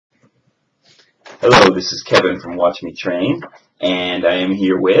Hello, this is Kevin from WatchMeTrain, and I am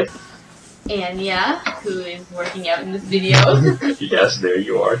here with Anya, who is working out in this video. yes, there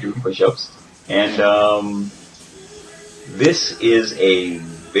you are, doing push-ups. And this is a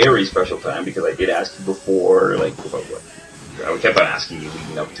very special time because I did ask you before, like, about what? I kept on asking you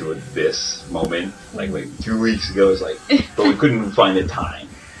leading up to this moment, like 2 weeks ago. It's like, but we couldn't find the time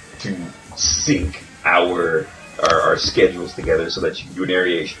to sync our schedules together so that she could do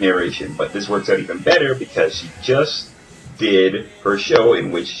narration. But this works out even better because she just did her show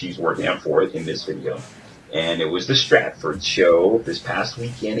in which she's working out for it in this video. And it was the Stratford show this past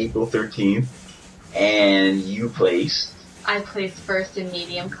weekend, April 13th. And you placed? I placed first in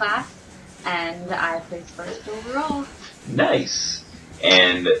medium class, and I placed first overall. Nice.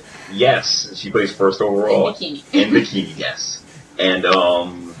 And yes, she placed first overall. In bikini. In bikini, yes. And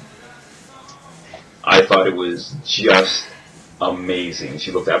I thought it was just amazing.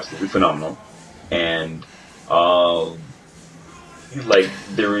 She looked absolutely phenomenal. And like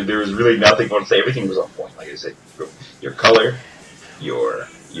there was really nothing more to say. Everything was on point. Like I said, your color, your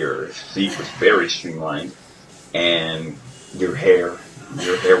physique was very streamlined, and your hair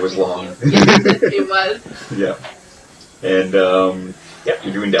was long. Yes, it was. Yeah. And yeah,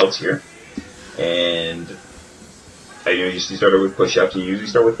 you're doing delts here, and I know you started with push-ups. You usually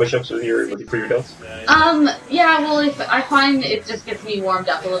start with push-ups for your delts. Yeah. Well, if I find it just gets me warmed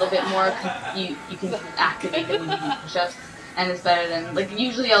up a little bit more because you can activate it when you do push-ups, and it's better than like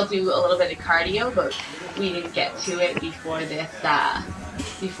usually I'll do a little bit of cardio, but we didn't get to it before this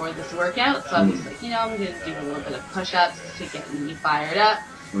workout. So I'm just like, I'm gonna do a little bit of push-ups to get me fired up,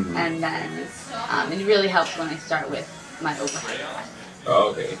 and then it really helps when I start with my overhead press.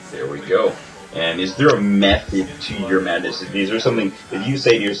 Okay, there we go. And is there a method to your madness? Is there something that you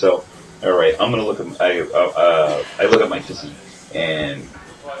say to yourself, all right, I'm going to look at, I look at my physique, and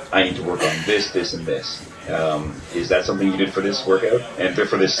I need to work on this, this, and this. Is that something you did for this workout? And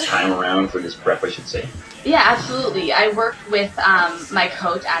for this time around, for this prep, I should say? Yeah, absolutely. I worked with my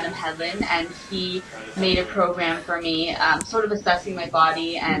coach, Adam Headland, and he made a program for me, sort of assessing my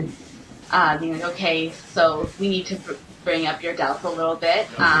body and being like, okay, so we need to bring up your delts a little bit.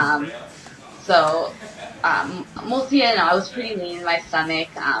 So, mostly, I was pretty lean in my stomach.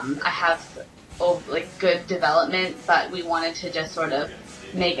 I have, good development, but we wanted to just sort of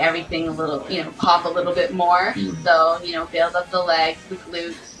make everything a little, pop a little bit more. So, build up the legs, the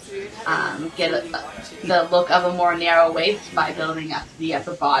glutes, get the look of a more narrow waist by building up the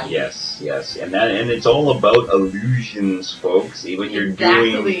upper body. Yes, and it's all about illusions, folks. When you're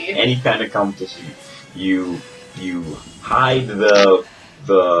doing any kind of competition, you hide the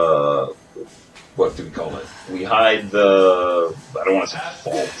what do we call it? We hide the, I don't want to say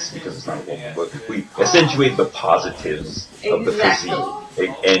faults because it's not a fault, but we accentuate the positives of the physique.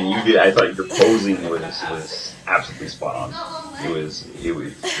 And you did, I thought your posing was absolutely spot on. It was,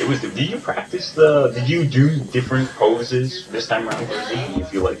 did you practice did you do different poses this time around? Do you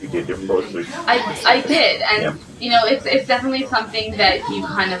feel like you did different poses? I did, and it's definitely something that you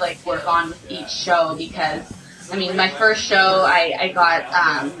kind of work on with each show because, my first show, I got,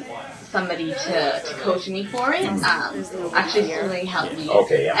 somebody to coach me for it. Actually really helped me.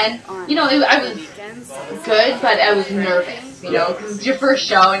 Okay, yeah. And, I was good, but I was nervous, because it's your first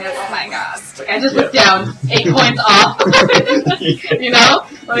show and you're like, oh my god. I just looked down 8 points off.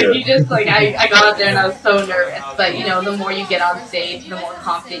 You just, I got up there and I was so nervous. But, the more you get on stage, the more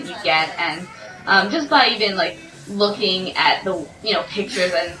confident you get. And just by even, looking at the,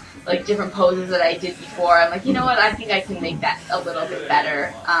 pictures and, different poses that I did before, I'm like, you know what, I think I can make that a little bit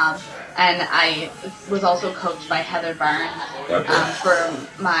better. And I was also coached by Heather Barnes for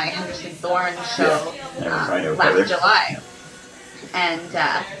my Henderson Thorne show last July. And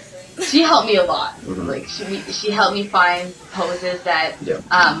she helped me a lot. She helped me find poses that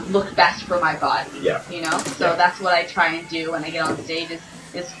look best for my body. So that's what I try and do when I get on stage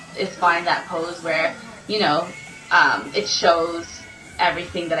is find that pose where, it shows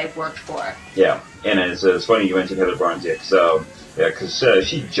everything that I've worked for. Yeah, and it's funny you mentioned Heather Barnes, because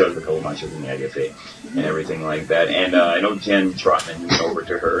she judged a couple of my shows in the IFA and everything like that. And I know Jen Trotman went over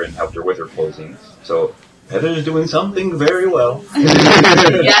to her and helped her with her posing. So Heather's doing something very well.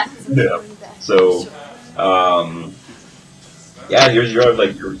 Yes. Yeah. So, here's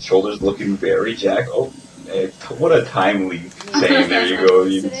your shoulders looking very jacked. Oh, what a timely saying. There you go.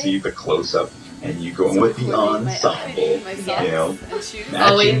 You can see the close-up. And you go in with the ensemble,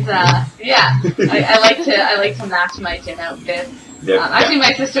 Always, I like to match my gym outfits. Actually,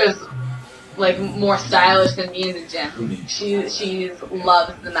 my sister is more stylish than me in the gym. She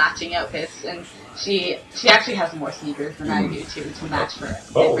loves the matching outfits, and She actually has more sneakers than I do too to match her.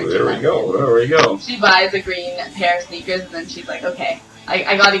 Oh, there we go. There we go. She buys a green pair of sneakers and then she's like, okay,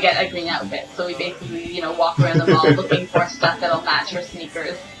 I got to get a green outfit. So we basically, walk around the mall looking for stuff that'll match her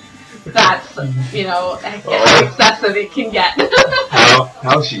sneakers. That's, how excessive it can get.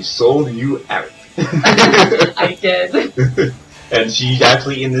 how she sold you out. I did. And she's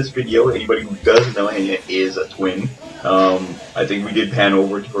actually in this video. Anybody who doesn't know, Anya is a twin. I think we did pan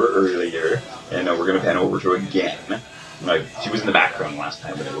over to her earlier, and we're going to pan over to her again. Like, she was in the background last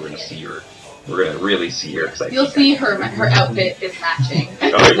time, but then we're going to see her. We're going to really see her. You'll see her outfit is matching.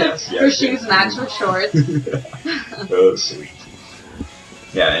 Oh, yes. Her shoes match her shorts. Oh, sweet.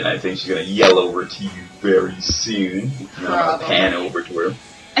 Yeah, and I think she's going to yell over to you very soon. Pan over to her.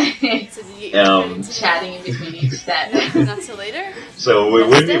 Chatting in between each set. Not till later. So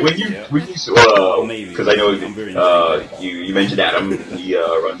when you because I know you mentioned Adam, he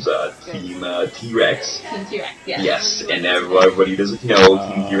runs Team T-Rex. Team T-Rex, yes. Yes, and everybody doesn't know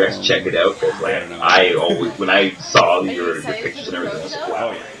Team T-Rex. Check it out, because I always, when I saw your pictures and everything, I was like,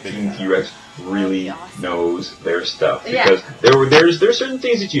 wow, Team T-Rex really knows their stuff, because there's certain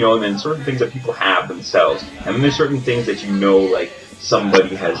things that you know, and then certain things that people have themselves, and then there's certain things that you know, like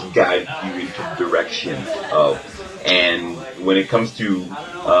somebody has guided you into the direction of. And when it comes to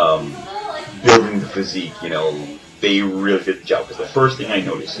building the physique, they really did the job. Because the first thing I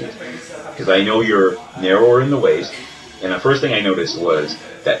noticed is, because I know you're narrower in the waist, and the first thing I noticed was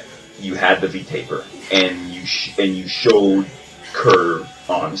that you had the V-taper, and you showed curve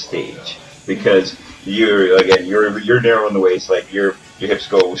on stage. Because you're narrow in the waist, like your hips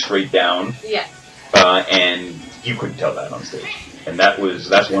go straight down. Yeah. And you couldn't tell that on stage. And that's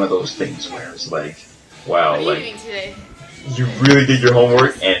one of those things where it's like, wow, what are you doing today? You really did your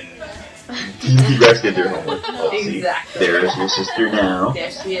homework, and Team T-Rex did their homework. Oh, exactly. See, there's your sister now.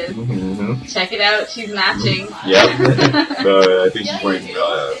 There she is. Mm-hmm. Check it out. She's matching. Yep. I think she's wearing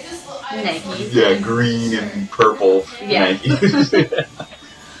Nikes. Yeah, green and purple Nikes.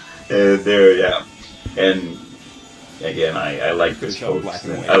 And again, I like this pose.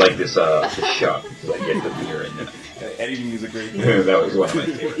 I like this shot because I get the mirror in it. Editing is a great thing. That was one of my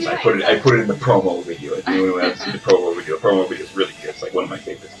favorites. I put it in the promo video. If anyone wants to see the promo video is really good. It's like one of my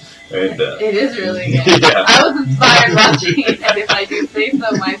favorites. And it is really good. Yeah. I was inspired watching it, if I do say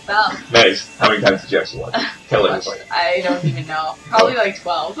so myself. Nice. How many times did you actually watch it? Tell everybody. I don't even know. Probably like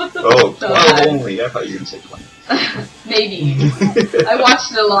 12. Oh, 12 only. I thought you were going to say 20. Maybe. I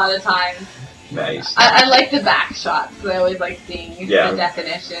watched it a lot of times. Nice. I like the back shots. I always like seeing the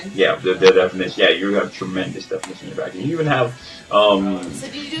definition. Yeah, the definition. Yeah, you have tremendous definition in your back. You even have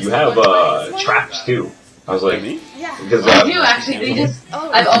traps too. I was like, because I do actually. They just,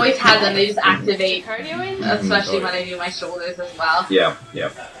 I've always had them. They just activate, especially when I do my shoulders as well. Yeah.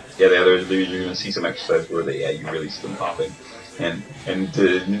 You're gonna see some exercises where you really see them popping, and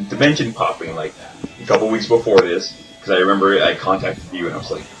to mention popping, like a couple weeks before this, because I remember I contacted you and I was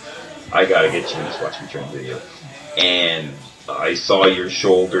like, I gotta get you in this WatchMeTrain video. And I saw your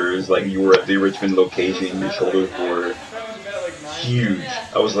shoulders, like you were at the Richmond location, your shoulders were huge.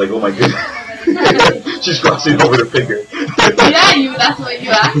 I was like, oh my goodness. She's crossing over the finger. Yeah, that's what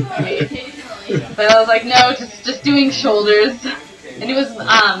you asked me. But I was like, no, just doing shoulders. And it was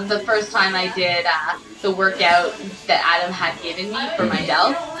the first time I did the workout that Adam had given me for my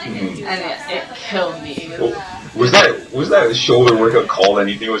delts, and it killed me. Was that shoulder workout called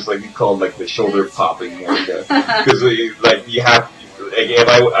anything? It was called the shoulder popping workout, because you have.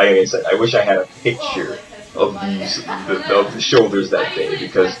 I said, I wish I had a picture of the shoulders that day,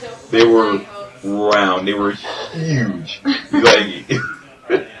 because they were round, they were huge.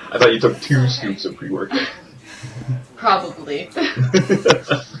 I thought you took 2 scoops of pre-workout. Probably.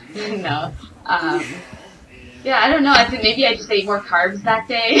 No. Yeah, I don't know. I think maybe I just ate more carbs that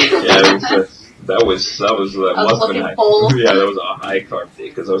day. Yeah, that was looking full. Yeah, that was a high carb day,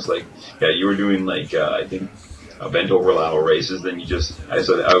 because I was like, you were doing I think bent over lateral races. Then I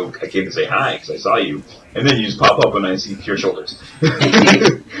came to say hi because I saw you, and then you just pop up and I see your shoulders, and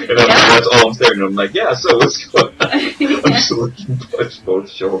that's all I'm staring at. I'm like, so what's going on? I'm just looking at both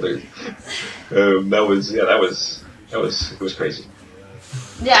shoulders. It was crazy.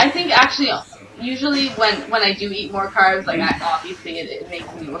 Yeah, I think actually, usually when I do eat more carbs, obviously it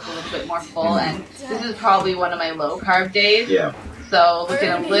makes me look a little bit more full, and this is probably one of my low carb days. Yeah. So looking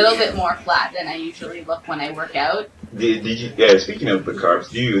a little bit more flat than I usually look when I work out. Did you? Yeah. Speaking of the carbs,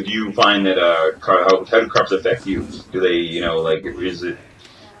 do you find that how do carbs affect you? Do they, is it?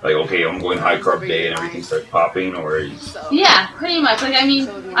 like, okay, I'm going high carb day and everything starts popping, or yeah, pretty much. Like, I mean,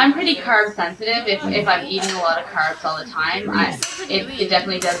 I'm pretty carb sensitive. If I'm eating a lot of carbs all the time, it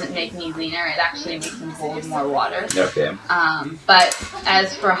definitely doesn't make me leaner. It actually makes me hold more water. Okay. But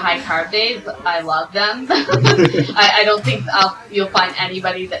as for high carb days, I love them. I don't think you'll find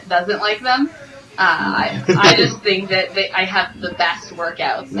anybody that doesn't like them. I just think that I have the best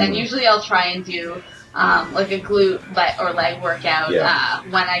workouts, and usually I'll try and do like a glute or leg workout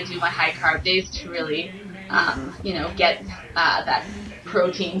when I do my high carb days to really, get that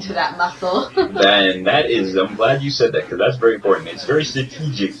protein to that muscle. Then that is, I'm glad you said that, because that's very important. It's very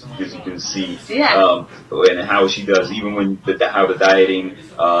strategic, because you can see and how she does, even when how the dieting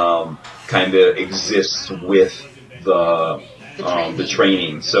kind of exists with the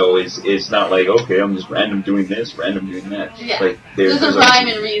training. So it's not like, okay, I'm just random doing this, random doing that. Yeah. Like there's a rhyme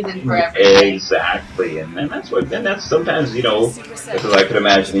and reason for everything. Exactly, and that's sometimes, because I could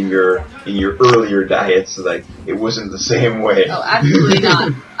imagine in your earlier diets, like it wasn't the same way. Oh, absolutely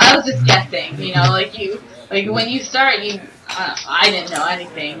not. I was just guessing, like when you start, I didn't know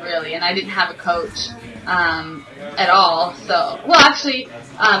anything really, and I didn't have a coach at all. So, well, actually,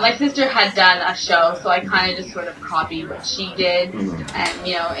 my sister had done a show, so I kind of just sort of copied what she did, and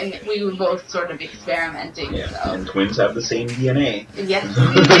and we were both sort of experimenting. Yeah, so. and twins have the same DNA. Yes,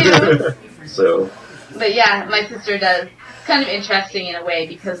 we do. So. But yeah, my sister does. It's kind of interesting in a way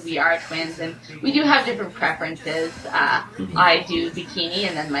because we are twins and we do have different preferences. I do bikini,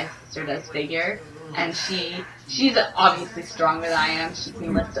 and then my sister does figure, and she's obviously stronger than I am. She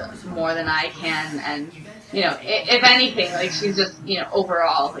can lift more than I can, and if anything, like she's just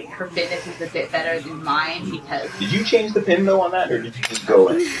overall, like her fitness is a bit better than mine because. Did you change the pin though on that, or did you just go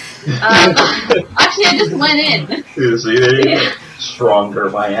in? Actually, I just went in. Yeah, see, there you go. Stronger,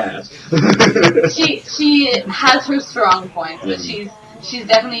 my ass. She has her strong points, but she's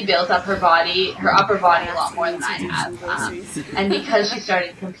definitely built up her upper body a lot more than I have. And because she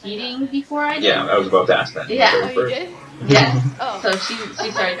started competing before I did. Yeah, I was about to ask that. Yeah. Oh, you did? Yes. Oh. So she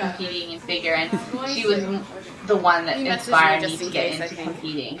started competing in figure, and she was the one that inspired me to get into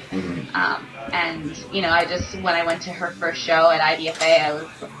competing. And I just when I went to her first show at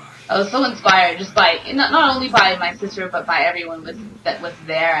IDFA, I was so inspired just by not only by my sister but by everyone that was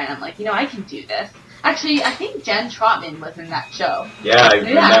there, and I'm like, I can do this. Actually, I think Jen Trotman was in that show. Yeah,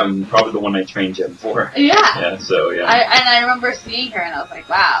 I'm probably the one I trained Jen for. Yeah. Yeah. So yeah. I remember seeing her, and I was like,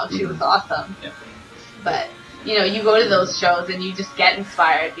 wow, she was awesome. Yeah. But you go to those shows and you just get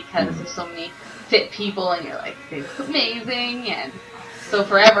inspired because there's so many fit people, and you're like, they look amazing, and so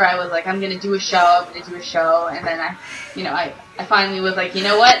forever I was like, I'm gonna do a show, and then I finally was like, you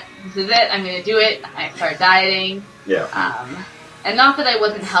know what, this is it, I'm gonna do it. I started dieting. Yeah. And not that I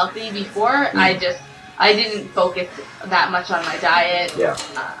wasn't healthy before, I didn't focus that much on my diet. Yeah.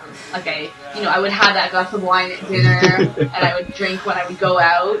 I would have that glass of wine at dinner, and I would drink when I would go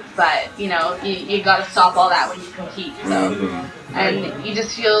out, but, you got to stop all that when you compete, so. And you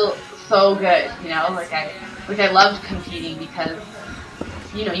just feel so good, like I loved competing because,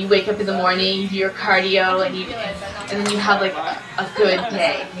 you wake up in the morning, you do your cardio, and then you have, like, a good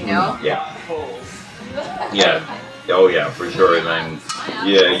day, Yeah. Yeah. Oh yeah, for sure. And then,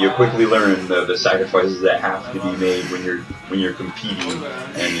 you quickly learn the sacrifices that have to be made when you're competing,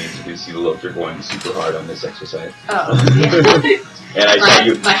 and you see the look, you're going super hard on this exercise. Oh, yeah. And I saw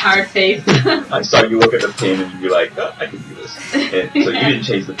you. My hard face. I saw you look at the pin, and you'd be like, oh, I can do this. And so you didn't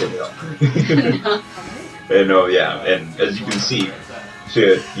change the pin at all. And and as you can see,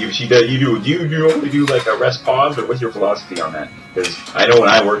 do you only do like a rest pause, or what's your philosophy on that? Because I know when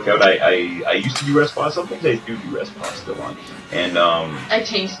I work out, I used to do rest pause. Some things I do rest pause still on. And I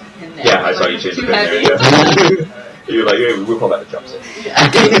changed the pin there. Yeah, I saw you change the pin there. Yeah. You're like, hey, we'll call that a drop set.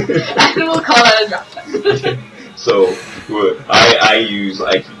 Yeah. We'll call that a drop set. So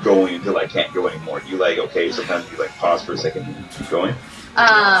I keep going until I can't go anymore. You sometimes you pause for a second and keep going.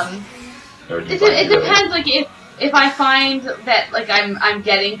 It depends. Like if I find that I'm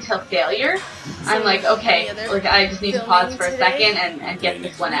getting to failure, I'm like, okay, I just need to pause for a second and get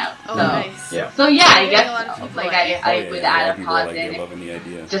this one out. Oh, so nice. Yeah. So yeah, I guess so. I would add a pause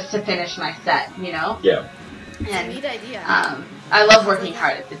in just to finish my set, Yeah. And Neat idea. I love working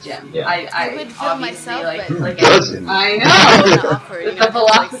hard at the gym. Yeah. I would feel obviously myself, but doesn't? I know. Awkward, It's the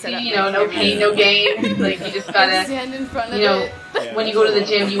philosophy, no pain, no gain. You just gotta, stand in front of it. when you go to the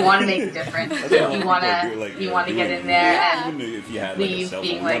gym, you want to make a difference. Yeah. You want to get in there and leave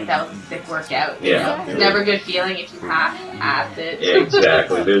being like, that was a sick workout. Yeah. It's never a good feeling if you half-ass it. Yeah,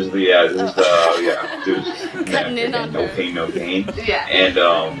 exactly. There's Cutting in on no her. pain, no gain. Yeah. And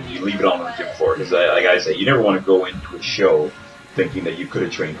you leave it on the gym floor because, like I say, you never want to go into a show thinking that you could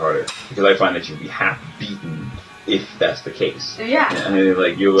have trained harder, because I find that you'd be half beaten if that's the case. Yeah. And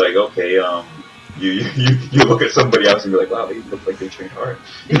like you're like, okay, you look at somebody else and you're like, wow, they look like they trained hard.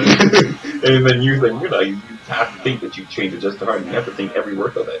 And then you have to think that you trained just as hard, and you have to think every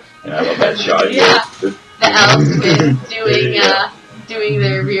workout that. And I love that shot. Yeah. The Ells with doing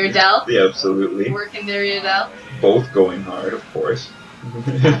their rear delt. Yeah, absolutely. Working their rear delt. Both going hard, of course.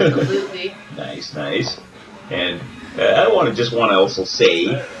 Absolutely. Nice. And I want to also say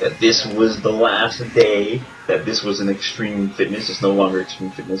that this was the last day that this was an Extreme Fitness. It's no longer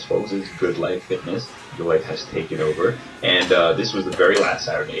Extreme Fitness, folks. It's Good Life Fitness. Good Life has taken over. And this was the very last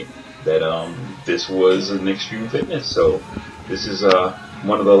Saturday that this was an Extreme Fitness. So this is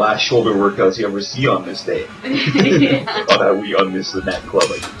one of the last shoulder workouts you ever see on this day. Yeah. On this Net Club,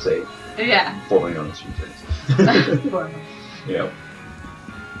 I should say. Yeah. Formerly known as Extreme Fitness. Yeah.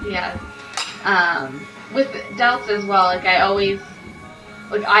 Yeah. With delts as well, like I always,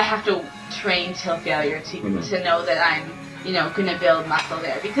 like I have to train till failure to know that I'm, gonna build muscle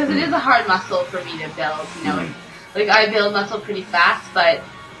there, because it is a hard muscle for me to build, Like I build muscle pretty fast, but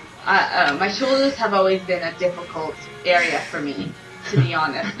my shoulders have always been a difficult area for me, to be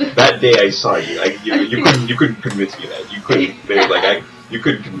honest. That day I saw you, you couldn't convince me that. You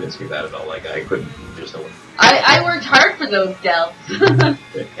couldn't convince me that at all. Like I couldn't. There's no way. I worked hard for those delts.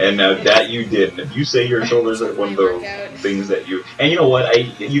 And that you did. And if you say your shoulders are one of those things that you, and you know what, I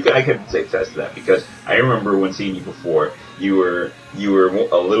can say attest to that, because I remember when seeing you before, you were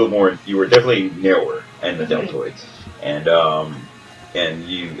a little more, you were definitely narrower in the deltoids, and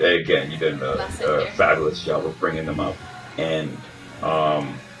you did a fabulous job of bringing them up, and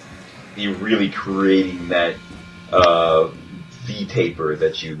you really creating that V taper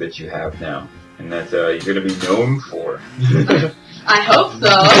that you have now. And that you're going to be known for. I hope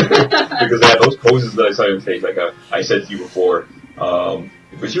so. Because those poses that I saw on stage, like I said to you before,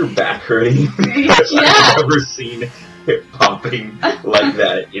 was your back hurting? Yeah. I've never seen it popping like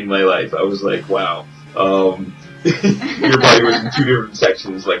that in my life. I was like, wow. Your body was in two different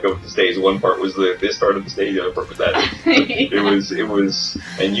sections, like of the stage. One part was this part of the stage, the other part was that. It was,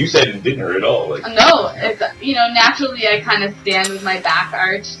 and you said it didn't hurt at all. Like no, it's naturally I kind of stand with my back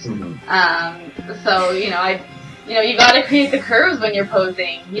arched. So you got to create the curves when you're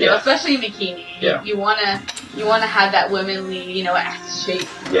posing. Especially in bikini. Yeah. You wanna have that womanly, S shape.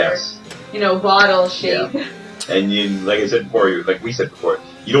 Yes. Or, bottle shape. Yeah. And you, like I said before, like we said before,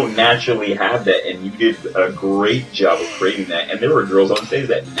 you don't naturally have that, and you did a great job of creating that. And there were girls on stage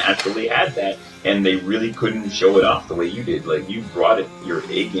that naturally had that, and they really couldn't show it off the way you did. Like, you brought your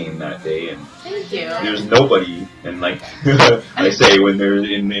A game that day, and thank you. There's nobody, and like I say, when they're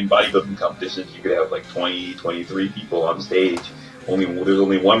in bodybuilding competitions, you could have like 20, 23 people on stage. There's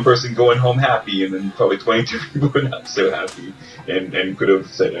only one person going home happy, and then probably 22 people not so happy, and could have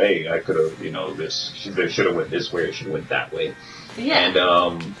said, hey, I could have, they should have went this way, or should have went that way. Yeah.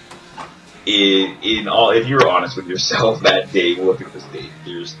 And if you're honest with yourself that day, looking at the stage,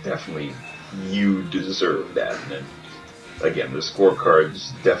 there's definitely, you deserve that. And then again, the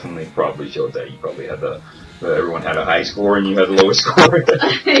scorecards definitely probably showed that you probably had everyone had a high score and you had the lowest score.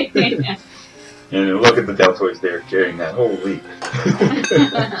 Yeah. And look at the deltoids there carrying that. Holy.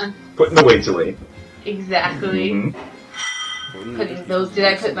 Putting the weights away. Exactly. Mm-hmm. Putting those.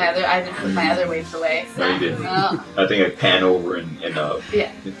 I didn't put my other weights away. No, you didn't. I think I'd pan over and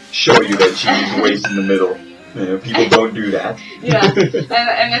show you that she's waist in the middle. People don't do that. Yeah.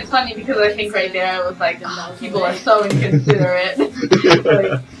 And it's funny because I think right there I was like, oh, people are so inconsiderate.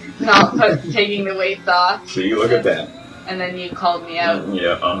 Like, not taking the weights off. See, look at that. And then you called me out.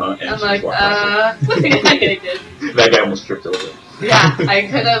 Yeah, And I'm like, I did. That guy almost tripped over. Yeah, I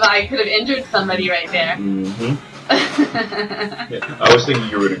could have injured somebody right there. Mm-hmm. I was thinking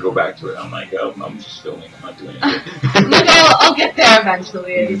you were going to go back to it. I'm like, I'm just filming. I'm not doing anything. I'm like, I'll get there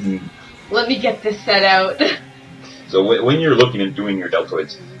eventually. Mm-hmm. Let me get this set out. So when you're looking at doing your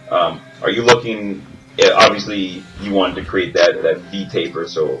deltoids, are you looking? Obviously, you wanted to create that V taper.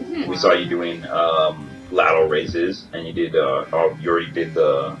 So we saw you doing lateral raises, and you did. You already did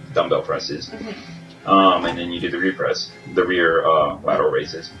the dumbbell presses, and then you did the rear lateral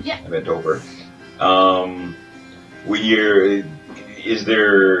raises. Yeah. Bent over. Is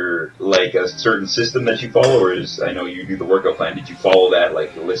there like a certain system that you follow, or I know you do the workout plan, did you follow that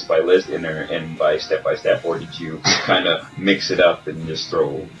like list by list and by step, or did you kind of mix it up and just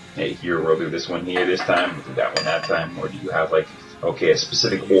throw, hey, here we'll do this one here this time, we'll do that one that time, or do you have like, okay, a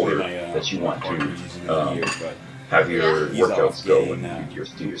specific order that you want to have your workouts go and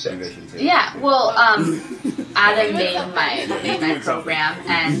do your sets? Yeah, well, Adam made my program,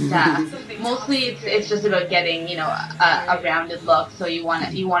 and mostly it's just about getting, you know, a rounded look. So you want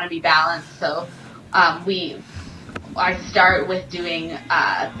to be balanced. So I start with doing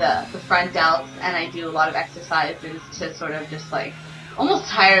the front delts, and I do a lot of exercises to sort of just like almost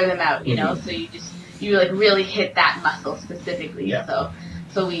tire them out, you know. So you like really hit that muscle specifically. Yeah.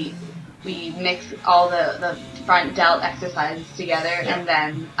 So we mix all the front delt exercises together, and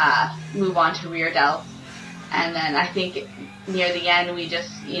then move on to rear delts. And then I think near the end we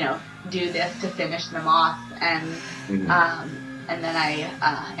just, you know, do this to finish them off, and then I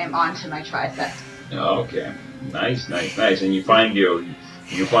am on to my triceps. Okay, nice. And you find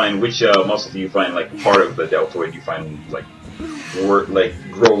which muscle do you find like part of the deltoid? You find like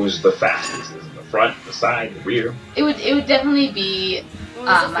grows the fastest? Is it the front, the side, the rear? It would definitely be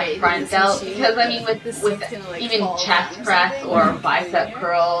my front delt, because I mean with even chest press or bicep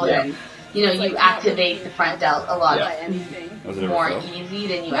curl, and you know, you activate the front delt a lot more easy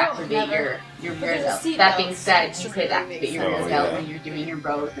than you activate your rear delt. That being said, you could activate your rear delt when you're doing your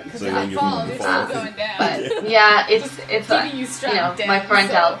rows and stuff. But yeah, it's you know, my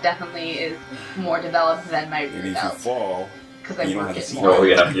front delt definitely is more developed than my rear delt. Because I work it more. Oh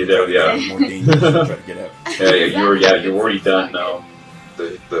yeah, you do, yeah. More dangerous to try to get out. You've already done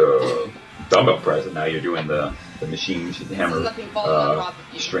the dumbbell press, and now you're doing the machine hammer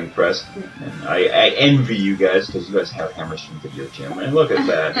strength press. And I envy you guys, because you guys have hammer strength at your gym. And look at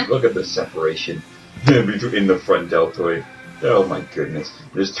that! Look at the separation in the front deltoid. Oh my goodness!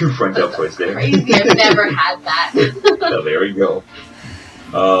 There's two front deltoids there. Crazy! I've never had that. So there we go.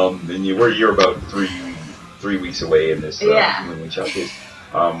 And you're about three weeks away in this when we shot this.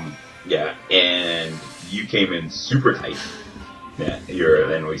 And you came in super tight. Yeah,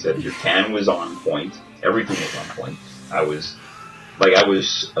 then we said your can was on point. Everything was on point. I was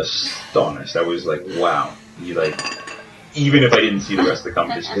astonished. I was like, wow. You like, even if I didn't see the rest of the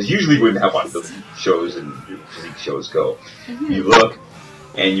competition, because usually we wouldn't have on the shows and physique shows go. You look,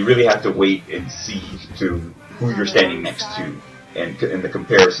 and you really have to wait and see to who you're standing next to, and in the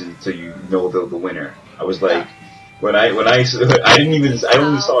comparison to you know the winner. I was like, when I only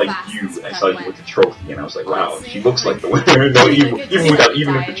saw like you. I saw you with the trophy, and I was like, wow, she looks like the winner. No, even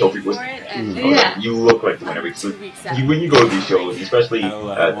if the trophy wasn't there, like, you look like the winner. Because when you go to these shows, especially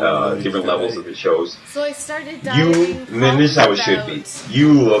at different levels of the shows, and then this is how it should be.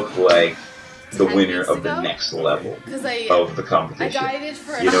 You look like the winner of the next level of the competition.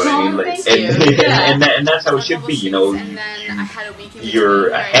 You know what I mean? Like, and that's how it should be. You know,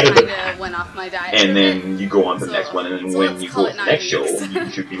 you're ahead of the pack, and then you go on to the next one, and then when you go to the next show, you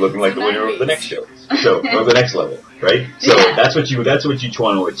should be looking like the winner of the next show, or the next level, right? So that's what you want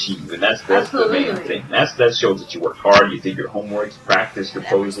to achieve, and that's the main thing. That shows that you work hard, you did your homework, you practiced your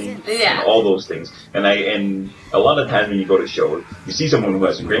posing, and all those things. And a lot of times when you go to shows, you see someone who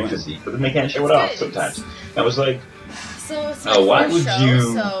has a great physique, but then they can't show it off sometimes. I was like, why would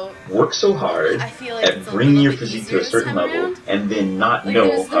you work so hard at bringing your physique to a certain level and then not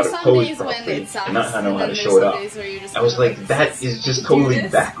know how to pose properly and not know how to show it off? I was like, that is just totally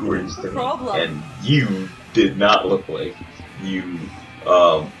backwards to me. And you did not look like you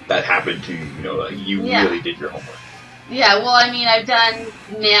that happened to you. You know, like you really did your homework. Yeah, well, I mean, I've done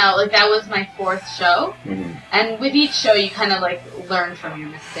now, like, that was my 4th show, and with each show, you kind of, like, learn from your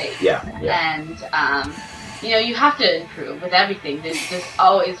mistakes. And, you know, you have to improve with everything. There's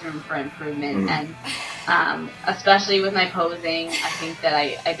always room for improvement, and especially with my posing, I think that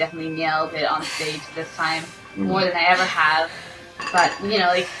I definitely nailed it on stage this time, more than I ever have. But, you know,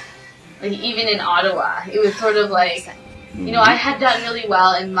 like even in Ottawa, it was sort of like, you know, I had done really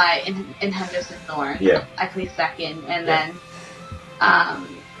well in Henderson Thorne. I placed 2nd, and then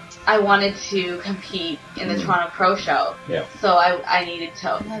I wanted to compete in the Toronto Pro Show. So I needed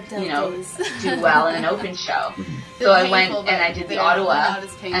to, you know, do well in an open show. So I went and I did the Ottawa,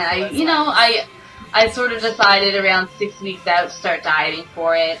 and I sort of decided around 6 weeks out to start dieting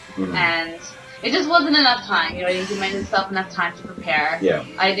for it, and it just wasn't enough time. You know, I didn't give myself enough time to prepare.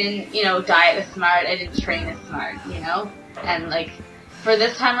 I didn't, you know, diet as smart. I didn't train as smart, you know. And, like, for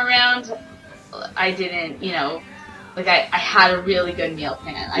this time around, I didn't, you know, like, I had a really good meal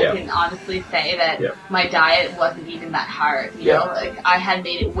plan. I can honestly say that my diet wasn't even that hard, you know? Like, I had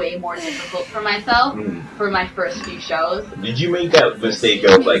made it way more difficult for myself for my first few shows. Did you make that mistake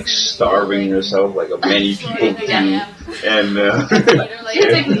of, like, starving yourself like many people do? And,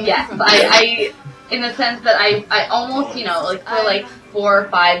 yes. I in the sense that I almost, you know, like, for, like, 4 or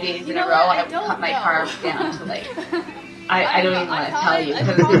 5 days in a row, I would cut my carbs down to, like, I don't even want to tell you because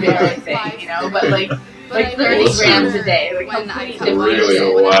it's embarrassing, you know, but, like 30 grams a day, like complete depletion,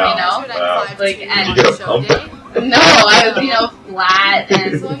 really? Wow. You know? Wow. Like, and did you get a pump? No, I was, flat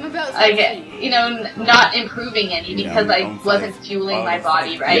and, So I'm about not improving any because I wasn't fueling my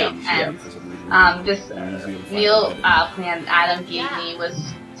body right. And this meal plan Adam gave me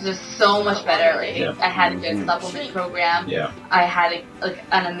was just so much better. Like, I had a good supplement program. Yeah. I had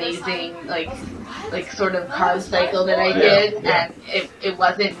an amazing sort of carb cycle that I did, and it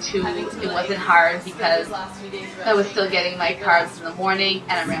wasn't hard because I was still getting my carbs in the morning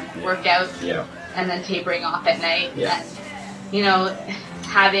and around my workouts. Yeah. And then tapering off at night, Yeah. and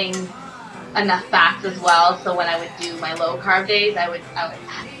having enough fats as well. So when I would do my low carb days, I would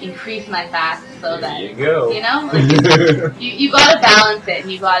increase my fats so that you go. you gotta balance it,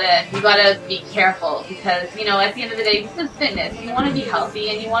 and you gotta be careful because at the end of the day, this is fitness. You want to be healthy,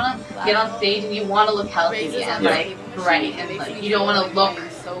 and you want to get on stage, and you want to look healthy and bright, and you don't want to look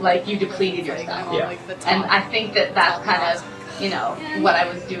like you depleted yourself. Yeah. And I think that's kind of what I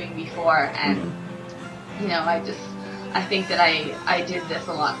was doing before, and I think that I did this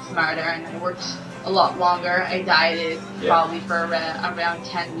a lot smarter, and I worked a lot longer. I dieted probably for around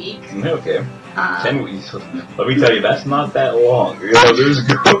 10 weeks. Okay. 10 weeks. Let me tell you, that's not that long. There's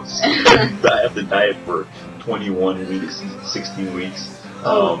girls that have to diet for 21 weeks, 16 weeks.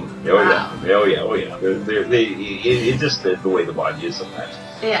 Wow. It's just the way the body is sometimes.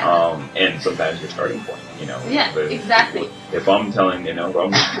 Yeah. And sometimes your starting point, Yeah, But exactly. If I'm telling, if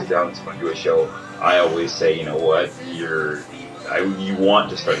I'm sitting down to do a show, I always say, you know what, you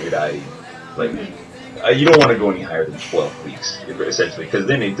want to start your diet, like, you don't want to go any higher than 12 weeks, essentially, because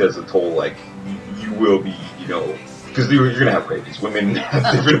then it does a toll, like, you will be, because you're going to have cravings. Women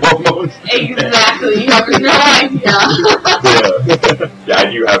have different hormones. Exactly. You have no idea. Yeah, I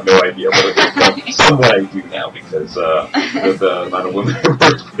do have no idea, but somewhat I do now because of the amount of women I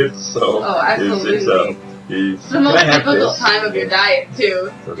work with. So absolutely. It's the most difficult time of your diet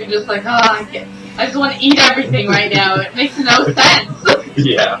too. You're just like, I just want to eat everything right now. It makes no sense.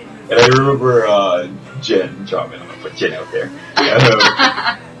 Yeah, and I remember Jen Chapman, I'm gonna put Jen out there,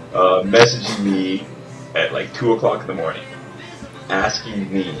 messaging me at like 2 o'clock in the morning,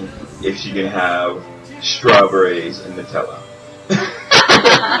 asking me if she can have strawberries and Nutella.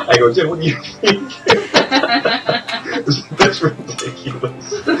 I go, Jen, what do you think? That's ridiculous.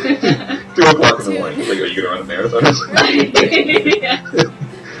 2 o'clock in the morning. She's like, are you going to run a marathon? I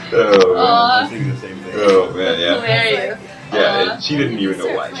was thinking the same thing. Oh, man, yeah. Hilarious. Yeah, and she didn't even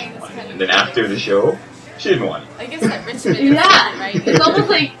know why she wanted it. And then after the show, she didn't want it. I guess that Richmond right? It's almost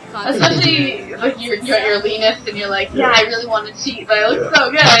like, especially like you're at your leanest and you're like, I really want to cheat, but it looks so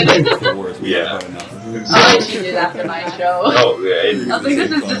good. Yeah. I cheated after my show. Oh, yeah. I was like,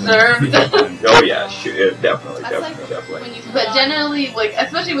 this is deserved. Oh, yeah, sure, definitely. But generally, like,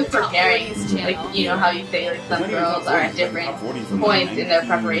 especially with preparing, like, how you say, like, some girls are at different points in their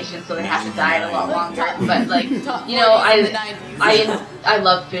preparation, so they have to diet a lot longer. But, like, I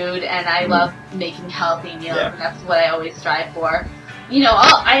love food, and I love making healthy meals, and that's what I always strive for.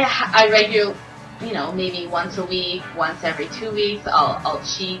 I regularly, maybe once a week, once every 2 weeks, I'll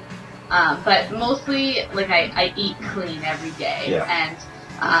cheat. But mostly, like, I eat clean every day. And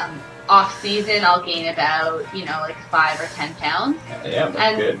off season, I'll gain about, like 5 or 10 pounds. Yeah,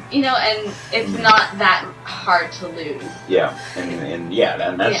 that's good. And it's not that hard to lose. Yeah, and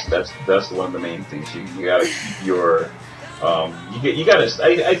that's one of the main things. You gotta keep your, I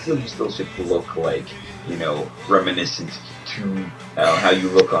feel you still should look like, reminiscent to how you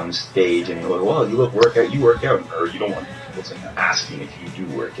look on stage, and you're like, well, you work out, or you don't want people asking if you do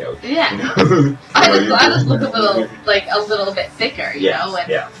work out. Yeah. I just look a little bit thicker,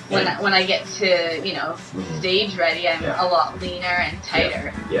 when I get to, stage ready, I'm a lot leaner and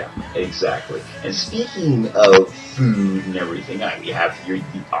tighter. Yeah, exactly. And speaking of food and everything, we have here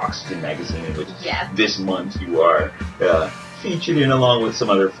the Oxygen magazine, in which this month you are featured in, along with some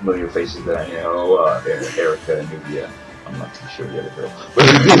other familiar faces that I know, Erica and Nubia. I'm not too sure the other girl.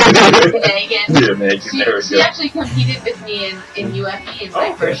 Megan. Megan. She actually competed with me in UFE in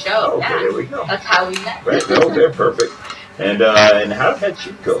my first show. There we go. That's how we met. Right. Okay, perfect. And how did that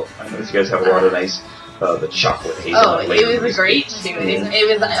shoot go? I know you guys have a lot of nice, the chocolate hazelnut. It was a great shoot. It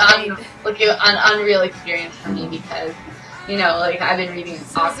was an unreal experience for me because, I've been reading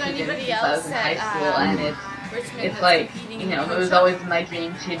Oxygen since I was in high school, and it's like, it was always my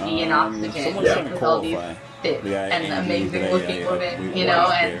dream to be in Oxygen with all these fit and amazing looking women,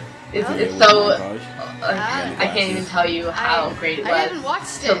 and it's so I can't even tell you how great it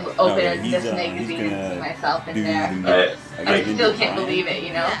was to open this magazine and see myself in there. I still can't believe it,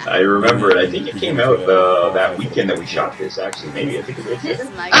 you know? I remember it. I think it came out that weekend that we shot this, actually. Maybe. I think it was.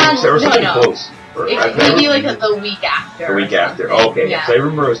 Or something close. Maybe like the week after. The week after. Okay. Yeah. So I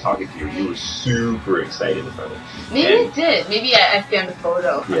remember I was talking to you. You were super excited about it. Maybe it did. Maybe I found a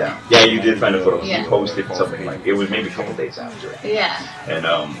photo. Yeah. Yeah, you did find a photo. Yeah. You posted something like, it was maybe a couple days after. Yeah. And,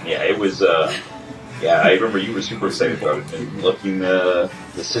 yeah, it was, yeah, I remember you were super excited about it. And looking, the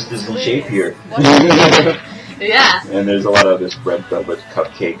sisters in shape here. Yeah. And there's a lot of this bread stuff with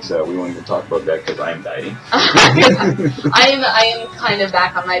cupcakes. We won't even talk about that because I'm dieting. I am kind of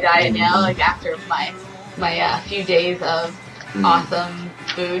back on my diet now, like after my few days of awesome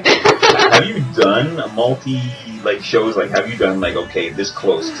food. Have you done shows? Like, have you done okay, this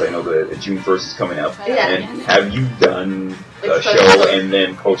close? Because I know the June 1st is coming up. Yeah. And have you done a show and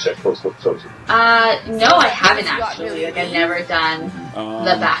then post that close? No, I haven't actually. Like, I've never done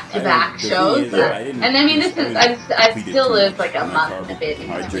the back-to-back shows. And I mean, this is I still live like a month and a bit in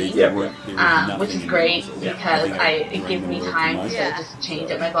between, which is great because it gives me time to just change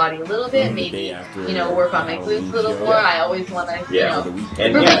up my body a little bit, maybe work on my glutes a little more. I always want to for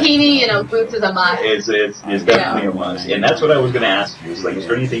bikini, glutes is a must. It's definitely a must, and that's what I was going to ask you. Is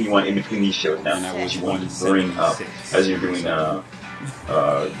there anything you want in between these shows now that you want to bring up as you're doing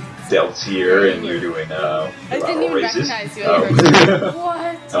Delts here and you're doing races?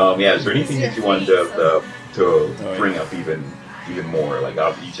 What? Yeah, is there anything that you want to bring up even more? Like,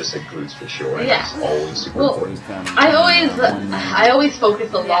 you just said glutes for sure, and it's always super important. I always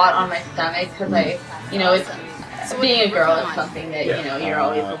focus a lot on my stomach because it's being a girl is something that you're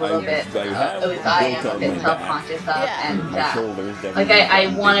always a little bit, at least I am a bit self-conscious of, and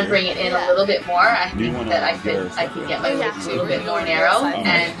I want to bring it in a little bit more. I think that I could get my waist a little bit more narrow,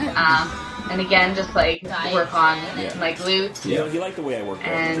 and again, just work on my glutes, you like the way I work,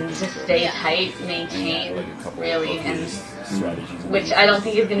 and just stay tight, maintain, really, and which I don't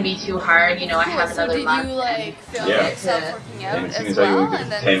think is going to be too hard. I have another month. Feel working out and as soon as as well?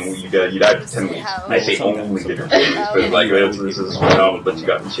 you'd have 10 weeks. I say only did 10 weeks, but this is phenomenal, but you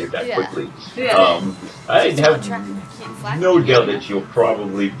got in shape that quickly. I have no doubt that you'll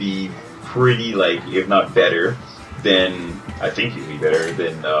probably be pretty, if not better, then I think you'll be better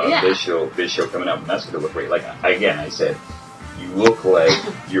than this show coming up, and that's going to look great. Like, again, I said, you look like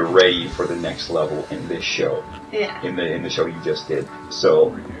you're ready for the next level in this show. Yeah. In the show you just did.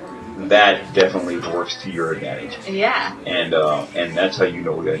 So that definitely works to your advantage. Yeah. And that's how you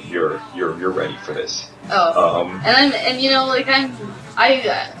know that you're ready for this. Oh.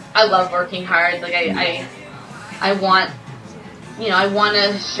 I love working hard. Like I want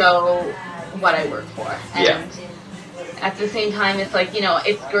to show what I work for. And at the same time, it's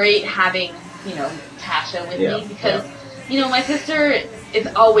it's great having Tasha with me because my sister is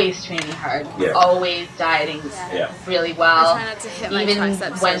always training hard, always dieting really well, even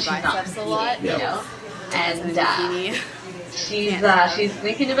when she's not competing, and she's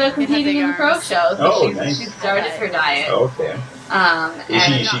thinking about competing in the pro show, so she's started her diet. Oh, okay.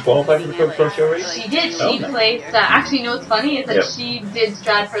 Is she qualified for the pro show race? She did. She placed. Actually, what's funny is that she did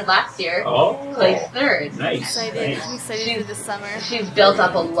Stratford last year. Placed third. Nice. I'm excited for this summer. She's built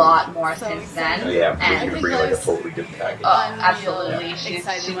up a lot more since then. And she's bring a totally different package. Oh, absolutely. She's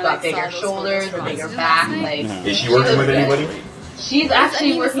got bigger shoulders, a bigger back. Is she working with anybody? She's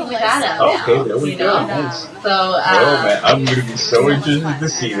actually working with Adam now. Okay, there we go. Nice. So, man, I'm going to be so interested to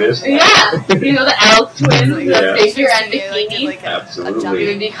see this. Yeah, the Ells twins, the figure and bikini. Absolutely. It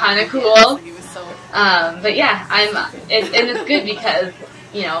would be kind of cool. But yeah, it's good because,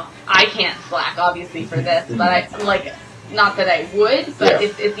 I can't slack, obviously, for this, but not that I would, but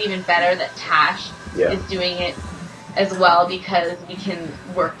it's even better that Tash is doing it as well because we can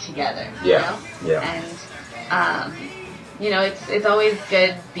work together, you know? And, it's always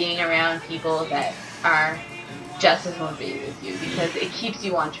good being around people that are just as motivated as you because it keeps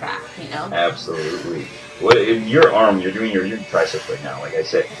you on track, Absolutely. Well, in your arm, you're doing your triceps right now. Like I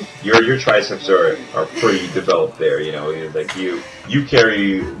said, your triceps are pretty developed there. Like you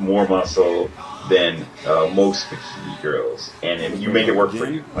carry more muscle than most bikini girls, and you make it work for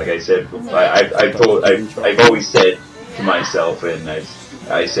you. Like I said, I've always said to myself, and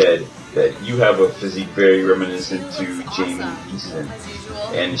I said that you have a physique very reminiscent to Jamie Easton,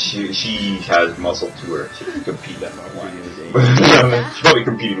 and she has muscle to her. She can compete that one. She probably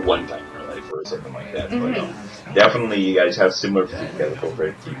competed one time in her life or something like that. But definitely, you guys have similar physique. You guys are both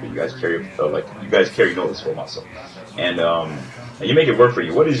very deep, but you guys carry noticeable muscle, and And you make it work for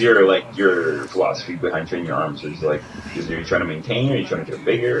you. What is your philosophy behind training your arms? Is are you trying to maintain? Are you trying to get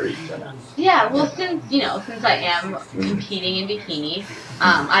bigger? Or are you trying to... Yeah, well, since I am competing in bikini,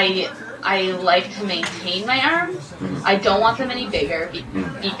 I like to maintain my arms. I don't want them any bigger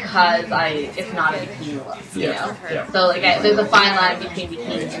because it's not a bikini look, you know? Yeah. So, like, there's a fine line between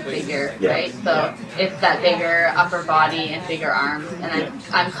bikini and bigger, right? So, it's that bigger upper body and bigger arms, and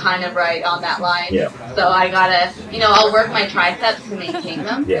I'm kind of right on that line. Yeah. So, I gotta, I'll work my triceps to maintain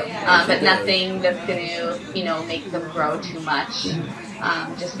them, Yeah. but nothing that's gonna, make them grow too much.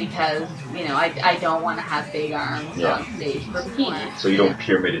 Just because, I don't want to have big arms on stage for bikini. So you don't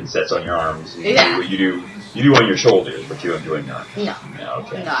pyramided sets on your arms. You Yeah. do on your shoulders, but you don't do on your arms. No.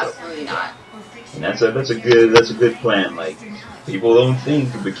 Okay. No, absolutely not. And that's a good plan. Like, some people don't think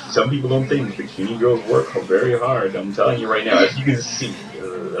bikini girls work very hard. I'm telling you right now, as you can see,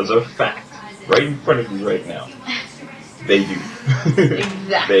 as a fact, right in front of you right now, they do.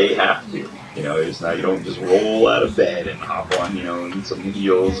 Exactly. They have to. It's not, you don't just roll out of bed and hop on, in some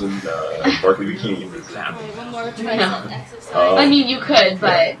heels and sparkly bikini. It doesn't happen. One more exercise. I mean, you could,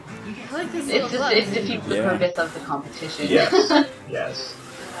 but I like this it defeats the purpose of the competition. Yes, yes.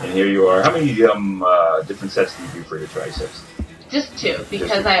 And here you are. How many different sets do you do for your triceps? Just 2,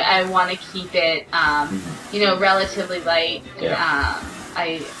 because I want to keep it, relatively light.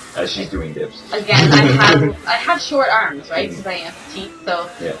 As she's doing dips. Again, I have short arms, right? Because I am petite, so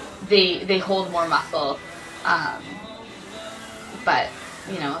they hold more muscle. But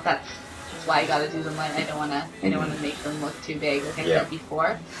that's why I gotta do them light. I don't wanna make them look too big, like I said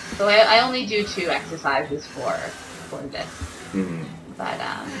before. So I only do 2 exercises for this. Mm-hmm. But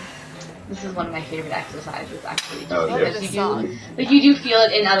this is one of my favorite exercises, actually. Because You do feel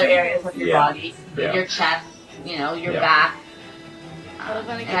it in other areas of your body, your chest, your back.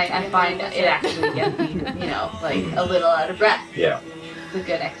 And I find it actually gets me, a little out of breath. Yeah. It's a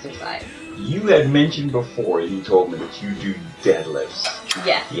good exercise. You had mentioned before, you told me that you do deadlifts.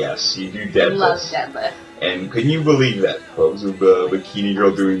 Yes. Yes, you do deadlifts. I love deadlifts. And can you believe that, folks, of the bikini girl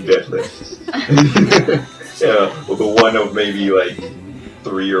doing deadlifts? Well, the one of maybe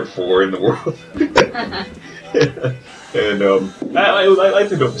 3 or 4 in the world. And I like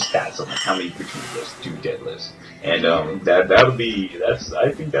to know the stats on how many bikini girls do deadlifts. And I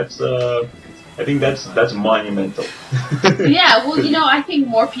think that's monumental. Yeah, well, I think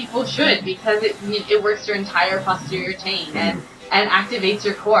more people should, because it works your entire posterior chain and activates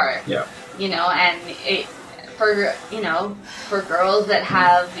your core. Yeah. And it for girls that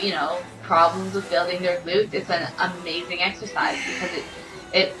have problems with building their glutes, it's an amazing exercise because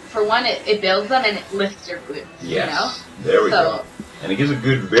it builds them and it lifts your glutes. Yes. There we go. And it gives a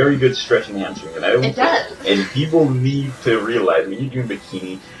very good stretching hamstring. And it does. And people need to realize when you're doing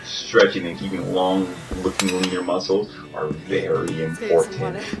bikini, stretching and keeping long-looking leaner muscles are very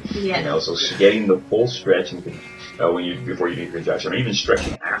important. Yeah. So getting the full stretch and before you do your contraction, or even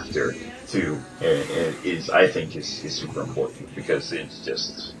stretching after too, I think is super important, because it's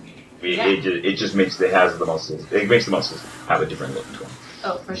just it just makes the muscles have a different look to them.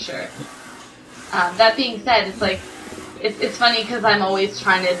 Oh, for sure. That being said, it's like. It's funny because I'm always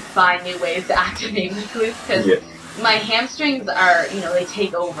trying to find new ways to activate my glutes, because my hamstrings are, they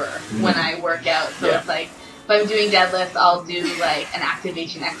take over when I work out. So it's like, if I'm doing deadlifts, I'll do an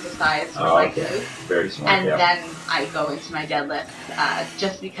activation exercise for my glutes. Very smart. And then I go into my deadlift,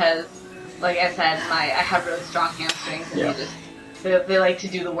 just because, like I said, I have really strong hamstrings, and they like to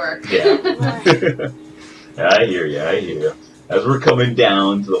do the work. Yeah. I hear you. As we're coming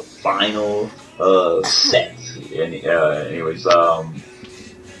down to the final set. Anyways,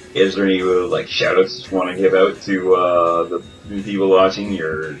 is there any shout outs you want to give out to the people watching?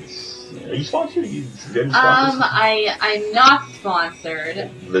 Are you sponsored? I'm not sponsored.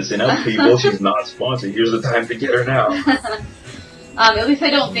 Listen up, people. She's not sponsored. Here's the time to get her now. At least I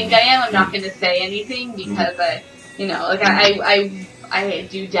don't think I am. I'm not going to say anything because I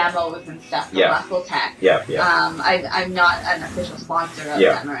do demos and stuff for Muscle Tech. I'm not an official sponsor of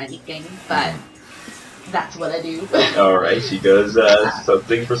them or anything, but that's what I do. All right, she does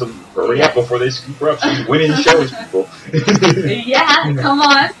something for some rehab before they scoop her up. She's winning shows, people. Yeah, come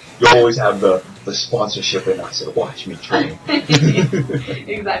on. You always have the sponsorship in us at WatchMeTrain.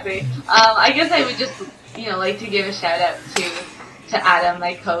 Exactly. I guess I would just like to give a shout out to Adam,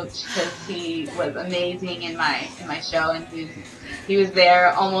 my coach, because he was amazing in my show, and he was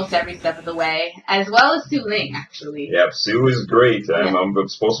there almost every step of the way, as well as Sue Ling, actually. Yep, Sue is great. I'm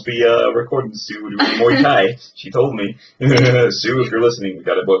supposed to be recording Sue doing Muay Thai. She told me. Sue, if you're listening, we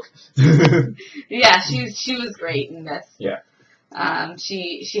got a book. Yeah, she was great in this. Yeah.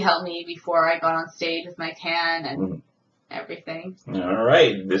 She helped me before I got on stage with my tan, and everything. All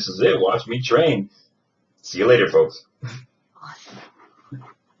right, this is it. Watch me train. See you later, folks. Awesome.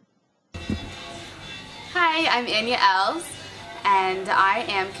 Hi, I'm Anya Ells, and I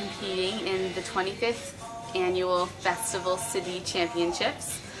am competing in the 25th Annual Festival City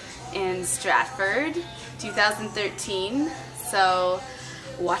Championships in Stratford, 2013. So,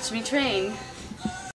 watch me train.